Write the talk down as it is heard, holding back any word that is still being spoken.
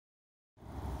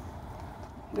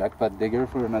Jackpot digger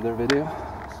for another video.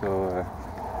 So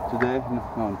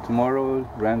tomorrow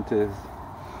rent is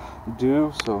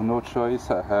due, so no choice,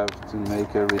 I have to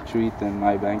make a retreat in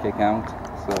my bank account.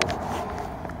 So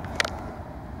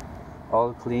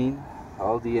all clean,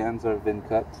 all the ends have been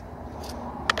cut,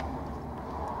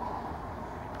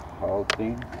 all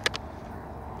clean.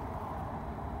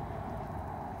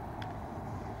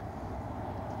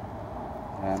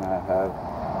 And I have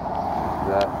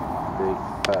that big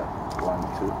fat one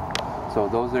too. So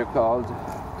those are called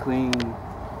clean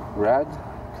rad.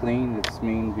 Clean, it's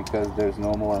mean because there's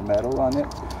no more metal on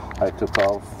it. I took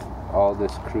off all the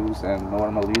screws, and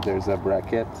normally there's a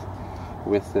bracket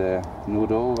with a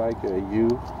noodle like a U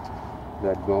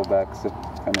that go back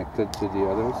connected to the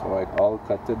other, so I all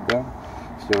cutted them.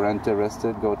 If you're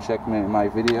interested, go check my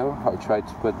video. I'll try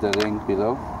to put the link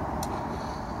below.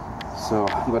 So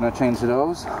I'm gonna change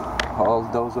those. All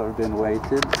those have been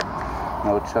weighted.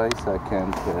 No choice, I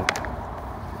can't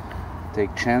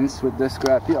take chance with the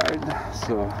scrapyard.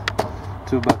 So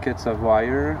 2 buckets of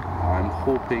wire. I'm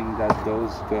hoping that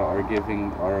those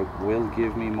will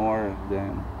give me more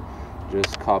than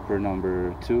just copper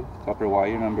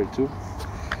wire number 2.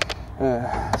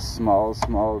 Small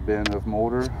bin of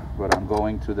motor, but I'm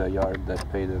going to the yard that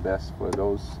pay the best for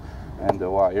those and the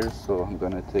wires, so I'm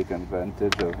gonna take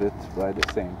advantage of it by the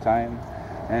same time.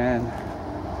 And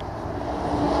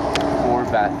 4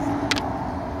 baths.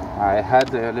 I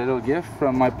had a little gift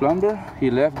from my plumber. He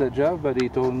left the job, but he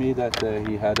told me that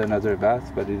he had another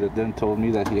bath, but he didn't told me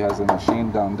that he has a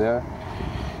machine down there.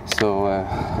 So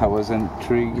I was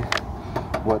intrigued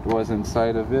what was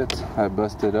inside of it. I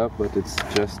busted up, but it's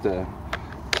just a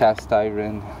cast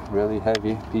iron, really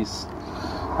heavy piece.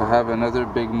 I have another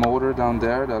big motor down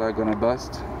there that I'm gonna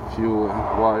bust. A few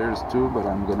wires too, but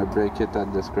I'm gonna break it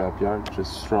at the scrapyard.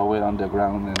 Just throw it on the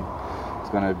ground and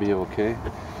it's gonna be okay.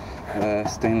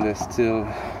 Stainless steel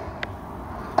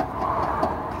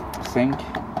sink,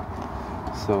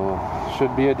 so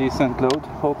should be a decent load.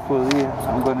 Hopefully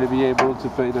I'm going to be able to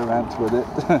pay the rent with it.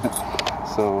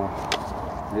 So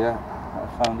yeah, I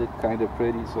found it kind of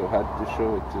pretty, so I had to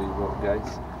show it to you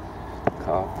guys.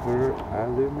 Copper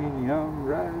aluminium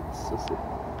RADS. That's it.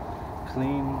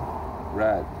 Clean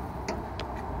rad,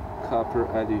 copper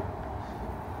alu.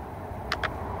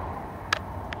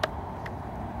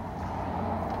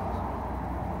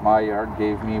 My yard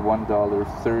gave me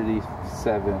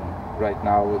 $1.37 right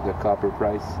now with the copper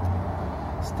price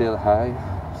still high,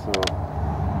 so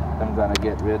I'm gonna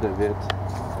get rid of it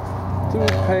to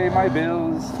pay my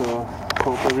bills. So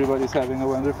hope everybody's having a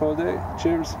wonderful day.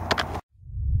 Cheers.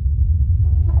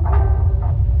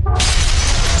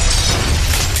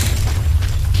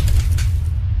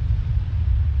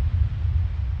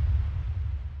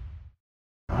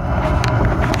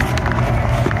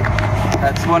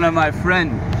 That's one of my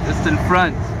friends, just in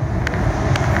front.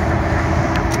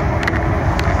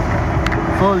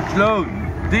 Full load,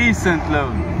 decent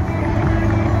load.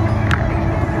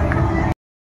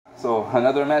 So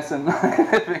another mess in my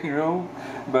living room,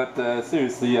 but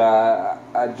seriously,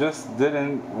 I just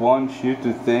didn't want you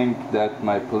to think that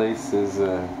my place is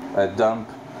a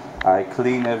dump. I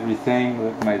clean everything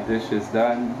with my dishes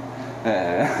done.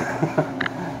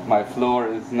 My floor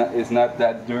is not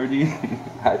that dirty.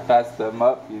 I passed them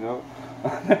up, you know.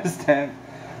 Understand?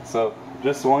 So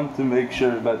just want to make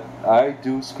sure, but I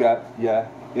do scrap, yeah,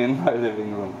 in my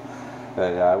living room.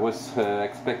 I was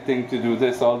expecting to do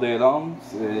this all day long,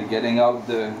 getting out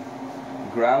the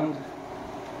ground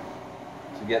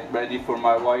to get ready for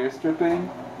my wire stripping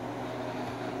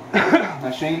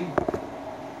machine.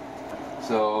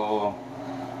 So,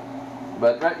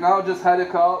 but right now just had a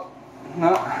call.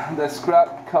 No, the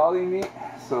scrap calling me,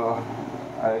 so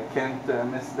I can't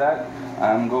miss that.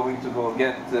 I'm going to go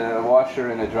get a washer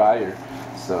and a dryer.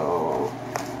 So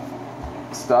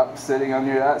stop sitting on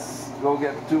your ass, go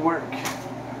get to work.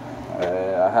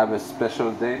 I have a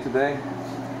special day today.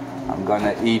 I'm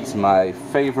gonna eat my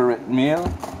favorite meal.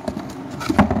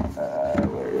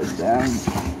 Where is that?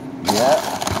 Yeah,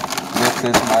 this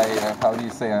is my, how do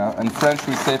you say, in French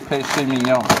we say péché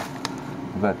mignon,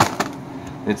 but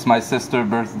it's my sister's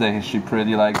birthday. She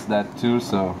pretty likes that too,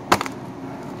 so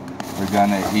we're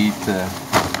gonna eat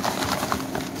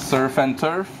surf and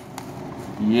turf.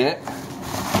 Yeah,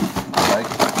 like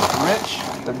rich,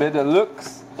 a bit of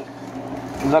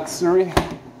luxury.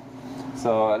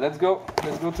 So let's go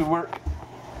to work.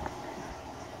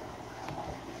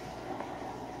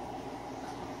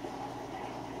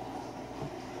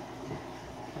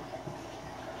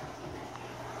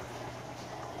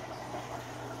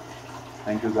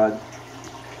 Thank you, God.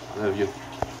 Love you.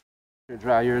 Your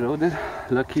dryer loaded.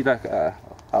 Lucky, like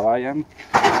how I am.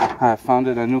 I found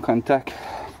a new contact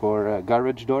for a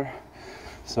garage door,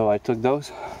 so I took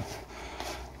those.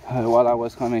 While I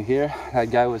was coming here,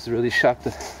 that guy was really shocked.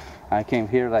 I came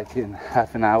here like in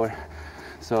half an hour,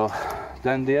 so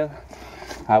done deal.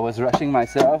 I was rushing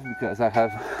myself because I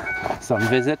have some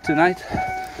visit tonight,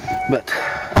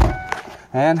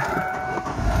 and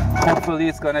hopefully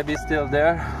it's gonna be still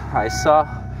there. I saw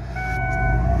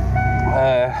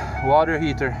a water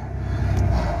heater,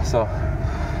 so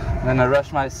I'm gonna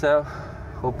rush myself.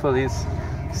 Hopefully it's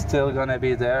still gonna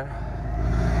be there.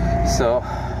 So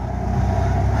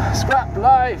scrap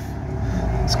life,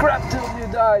 scrap till you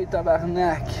die,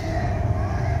 tabarnak.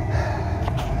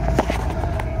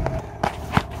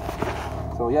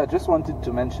 So yeah, just wanted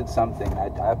to mention something.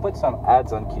 I put some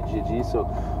ads on Kijiji, so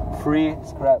free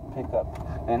scrap pickup,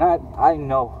 and I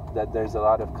know that there's a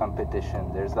lot of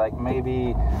competition. There's like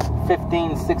maybe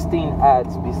 15, 16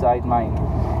 ads beside mine.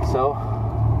 So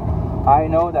I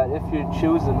know that if you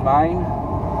choose mine,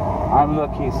 I'm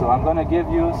lucky. So I'm gonna give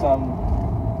you some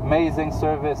amazing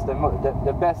service,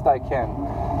 the best I can.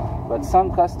 But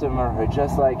some customers are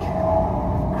just like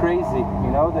crazy,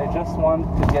 you know, they just want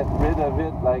to get rid of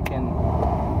it like in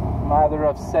a matter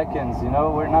of seconds, you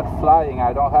know. We're not flying.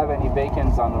 I don't have any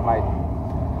bacons on my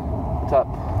top.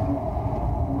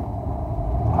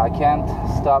 I can't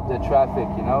stop the traffic,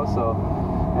 you know. So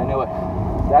anyway,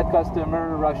 that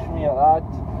customer rushed me a lot,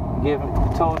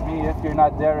 told me if you're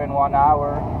not there in 1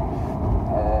 hour,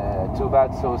 too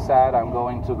bad, so sad, I'm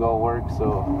going to go work,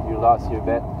 so you lost your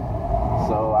bet.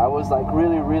 So I was like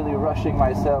really rushing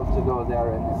myself to go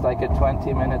there, and it's like a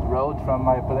 20-minute road from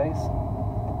my place,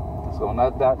 so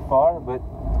not that far, but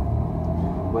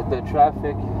with the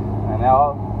traffic and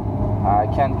all, I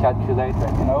can't calculate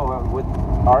that, you know. With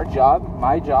our job,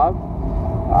 my job,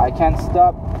 I can't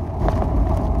stop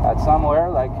at somewhere.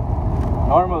 Like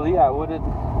normally I would have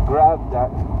grabbed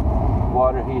that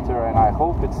water heater, and I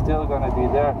hope it's still gonna be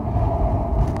there,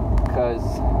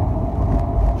 because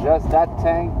just that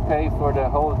tank pay for the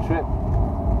whole trip,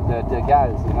 the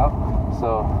gas, you know.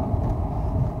 So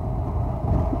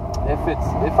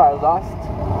if I lost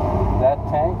that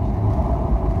tank,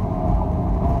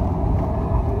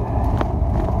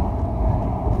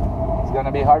 it's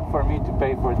gonna be hard for me to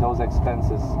pay for those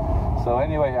expenses. So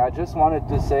anyway, I just wanted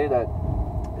to say that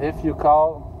if you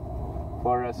call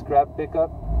for a scrap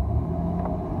pickup,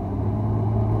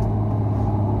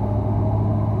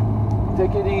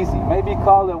 take it easy. Maybe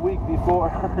call a week before.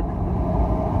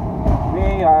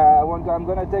 Me, I'm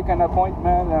gonna take an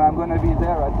appointment, and I'm gonna be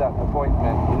there at that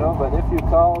appointment, you know. But if you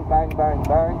call, bang, bang,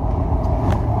 bang.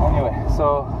 Anyway,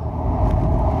 so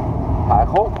I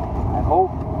hope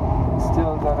it's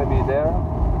still gonna be there.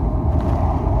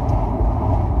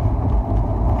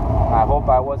 I hope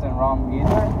I wasn't wrong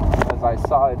either, because I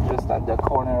saw it just at the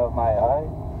corner of my eye.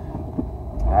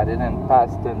 I didn't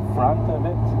pass in front of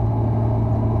it,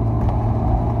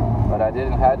 but I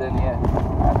didn't have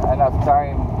enough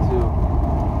time to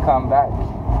come back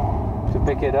to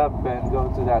pick it up and go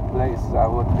to that place. I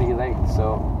would be late,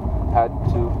 so had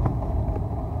to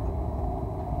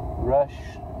rush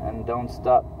and don't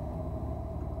stop.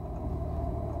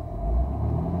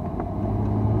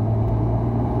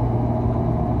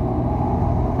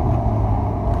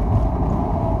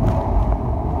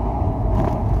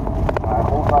 I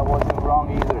hope I wasn't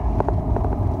wrong either.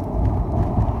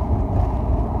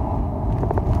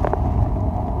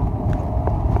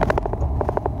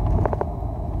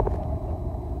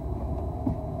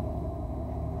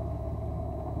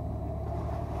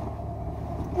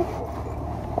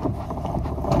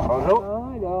 Bonjour.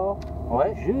 Alors,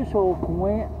 Ouais. juste au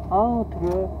coin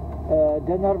entre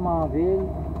de Normanville.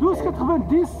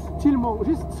 12,90 Tilmont,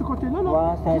 juste ce côté-là, là. Ouais,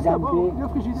 c'est un Juste là-bas, dampier. il y a un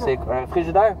frigidaire. C'est un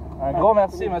frigidaire. Un gros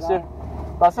merci, frigidaire. monsieur.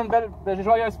 Passez une belle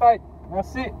joyeuse fête.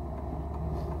 Merci.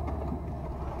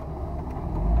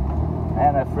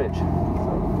 And a fridge.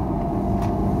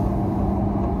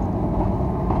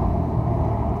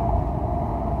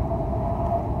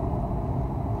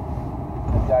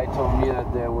 The guy told me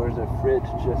that there was a fridge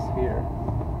just here.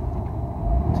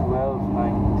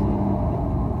 12.19.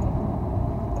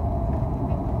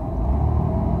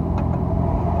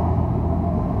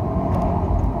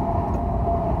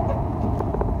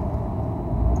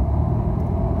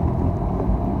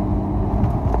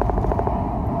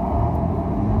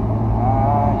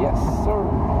 Yes, sir.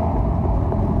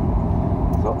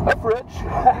 So a fridge.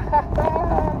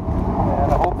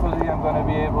 And hopefully I'm going to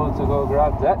be able to go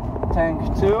grab that tank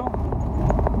too.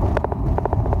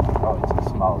 Oh, it's a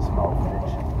small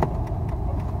fridge.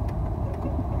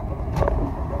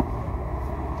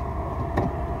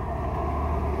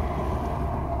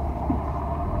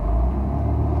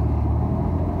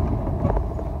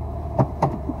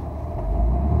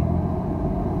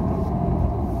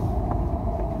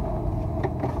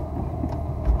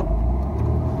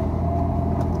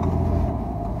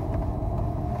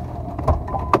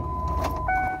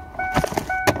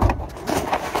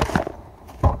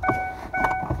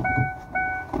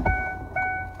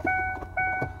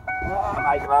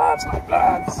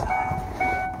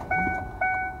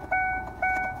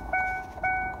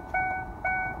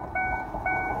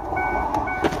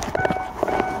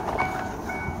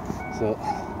 So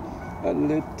a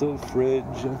little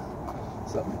fridge.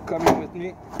 So coming with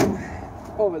me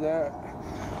over there,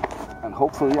 and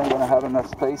hopefully I'm gonna have enough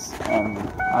space. And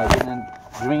I didn't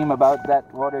dream about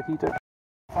that water heater.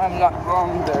 If I'm not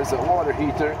wrong, there's a water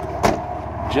heater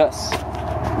just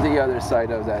the other side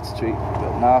of that street.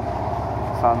 But now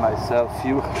I found myself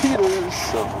few heaters,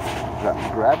 so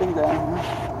I'm grabbing them.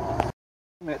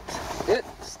 It's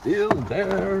still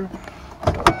there.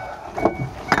 So,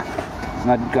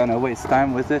 not gonna waste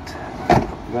time with it.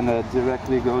 I'm gonna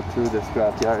directly go to the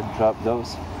scrapyard, drop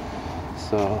those.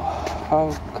 So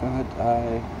how could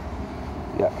I?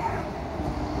 Yeah.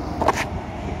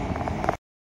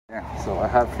 So I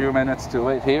have a few minutes to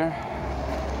wait here,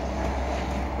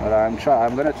 but I'm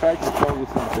gonna try to show you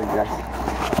something, guys.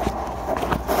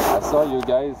 I saw you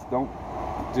guys don't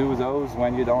do those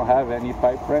when you don't have any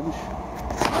pipe wrench.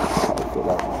 I'll put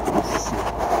that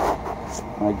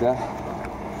like that.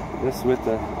 This with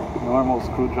a normal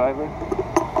screwdriver.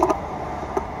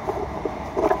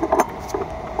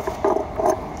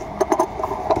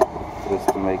 Just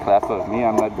to make laugh of me,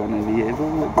 I'm not gonna be able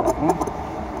with that one.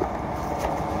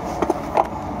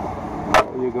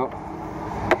 There you go.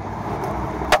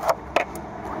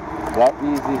 That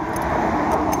easy.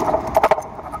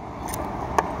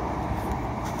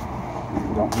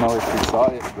 Don't know if you saw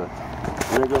it, but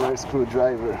regular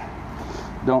screwdriver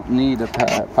don't need a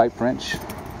pipe wrench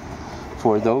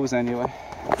for those anyway.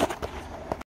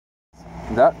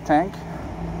 That tank,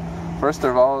 first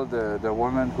of all, the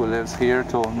woman who lives here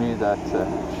told me that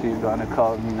she's gonna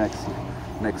call me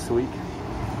next week,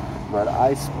 but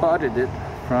I spotted it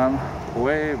from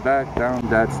way back down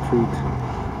that street.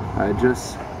 I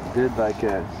just did like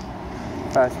a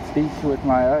fast peek with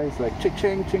my eyes, like ching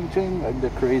ching ching ching, like the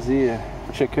crazy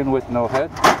chicken with no head.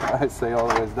 I say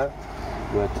always that,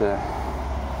 but yeah.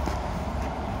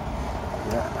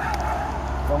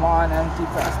 Come on, empty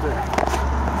faster.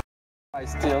 My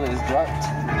steel is dropped.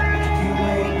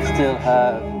 Still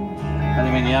have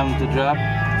aluminium to drop.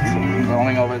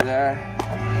 Going over there.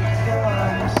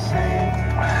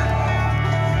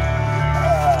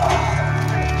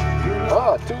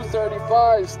 Oh,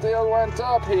 235 still went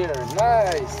up here.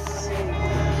 Nice.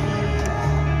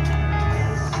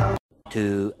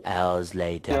 2 hours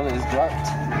later. Steel is dropped.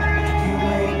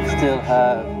 Still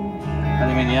have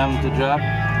aluminium to drop.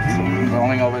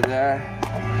 Going over there.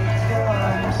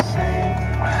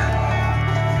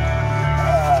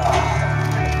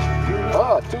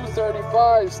 Oh,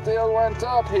 235 still went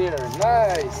up here.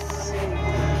 Nice.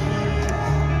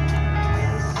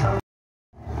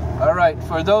 Alright,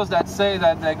 for those that say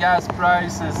that the gas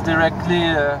price is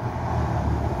directly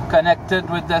connected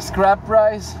with the scrap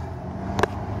price,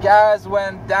 gas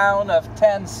went down of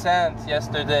 10 cents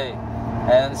yesterday,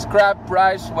 and scrap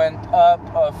price went up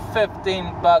of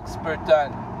 15 bucks per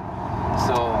ton.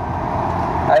 So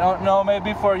I don't know,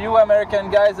 maybe for you American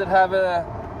guys that have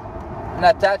an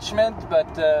attachment, but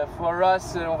for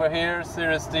us over here,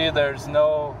 seriously, there's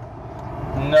no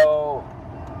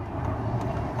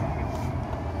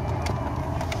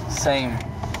same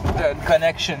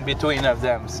connection between of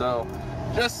them. So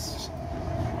just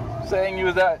saying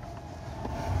you that.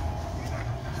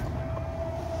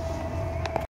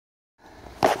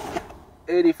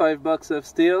 $85 of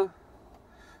steel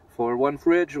for one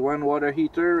fridge, one water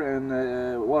heater, and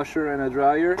a washer and a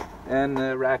dryer, and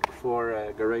a rack for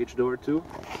a garage door too,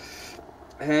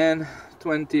 and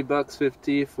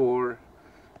 $20.50 for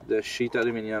the sheet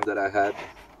aluminum that I had.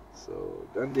 So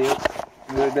done deal.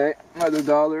 Another day, another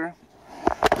 $1,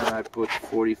 and I put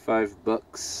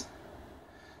 $45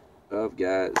 of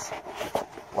gas.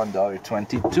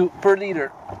 $1.22 per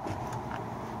liter.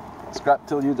 Scrap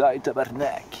till you die,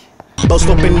 tabarnak. Bust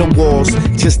open the walls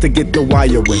just to get the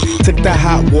wiring. Took the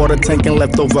hot water tank and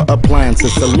leftover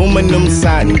appliances, aluminum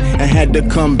siding, and had to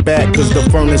come back cause the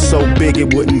furnace so big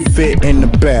it wouldn't fit in the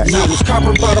back. Now it's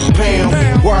copper by the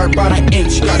pound, wired by the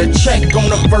inch. Got a check on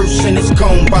the first and it's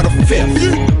gone by the fifth.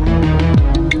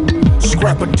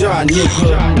 Scrap or die,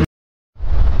 nigga.